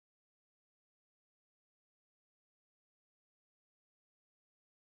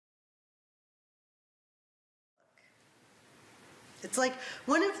It's like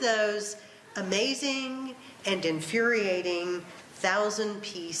one of those amazing and infuriating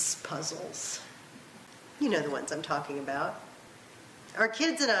 1,000-piece puzzles. You know the ones I'm talking about. Our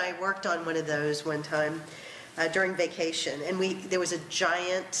kids and I worked on one of those one time during vacation, and there was a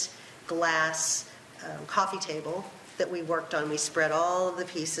giant glass coffee table that we worked on. We spread all of the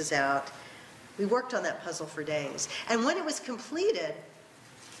pieces out. We worked on that puzzle for days. And when it was completed,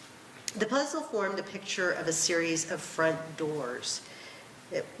 the puzzle formed a picture of a series of front doors.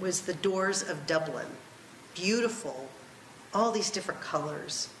 It was the doors of Dublin. Beautiful, all these different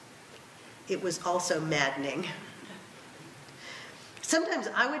colors. It was also maddening. Sometimes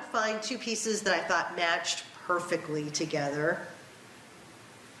I would find two pieces that I thought matched perfectly together.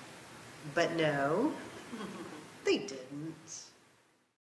 But no, they didn't.